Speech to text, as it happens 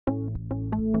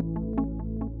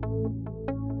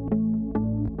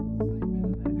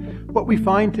What we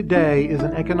find today is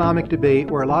an economic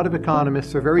debate where a lot of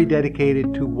economists are very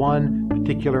dedicated to one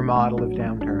particular model of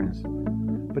downturns.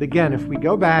 But again, if we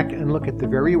go back and look at the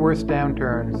very worst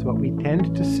downturns, what we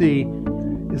tend to see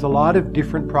is a lot of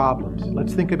different problems.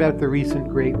 Let's think about the recent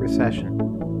Great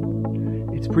Recession.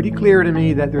 It's pretty clear to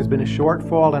me that there's been a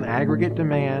shortfall in aggregate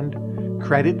demand,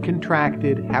 credit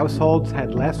contracted, households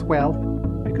had less wealth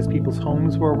because people's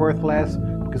homes were worth less,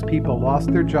 because people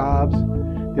lost their jobs.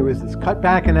 There was this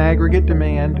cutback in aggregate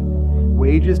demand,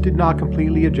 wages did not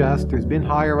completely adjust, there's been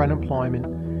higher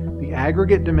unemployment. The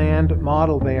aggregate demand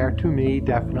model there, to me,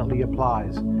 definitely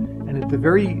applies. And at the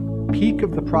very peak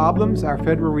of the problems, our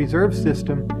Federal Reserve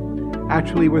System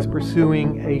actually was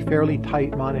pursuing a fairly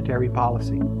tight monetary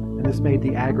policy, and this made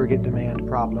the aggregate demand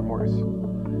problem worse.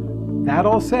 That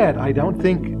all said, I don't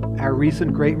think our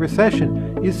recent Great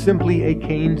Recession is simply a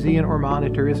Keynesian or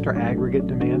monetarist or aggregate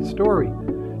demand story.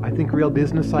 I think real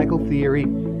business cycle theory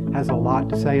has a lot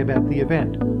to say about the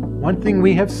event. One thing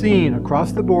we have seen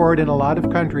across the board in a lot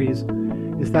of countries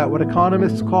is that what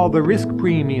economists call the risk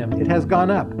premium, it has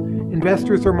gone up.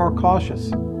 Investors are more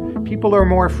cautious. People are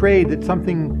more afraid that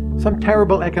some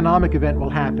terrible economic event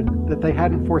will happen that they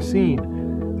hadn't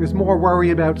foreseen. There's more worry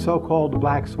about so-called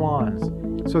black swans.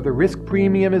 So the risk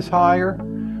premium is higher.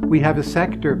 We have a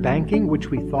sector, banking, which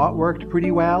we thought worked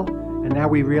pretty well, and now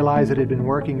we realize it had been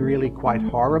working really quite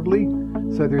horribly.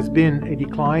 So there's been a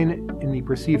decline in the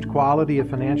perceived quality of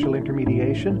financial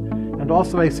intermediation, and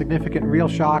also a significant real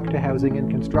shock to housing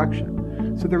and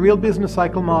construction. So the real business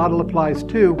cycle model applies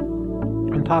too.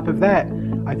 On top of that,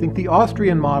 I think the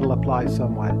Austrian model applies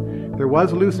somewhat. There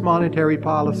was loose monetary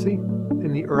policy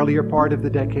in the earlier part of the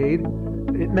decade.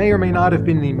 It may or may not have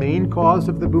been the main cause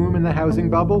of the boom in the housing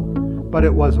bubble, but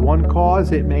it was one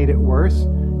cause. It made it worse.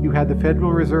 You had the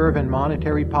Federal Reserve and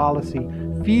monetary policy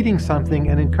feeding something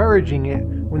and encouraging it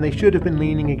when they should have been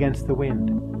leaning against the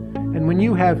wind. And when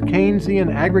you have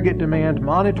Keynesian, aggregate demand,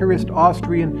 monetarist,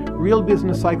 Austrian, real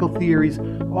business cycle theories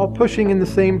all pushing in the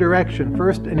same direction,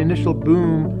 first an initial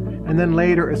boom and then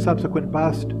later a subsequent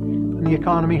bust, and the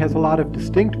economy has a lot of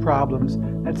distinct problems,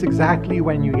 that's exactly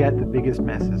when you get the biggest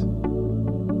messes.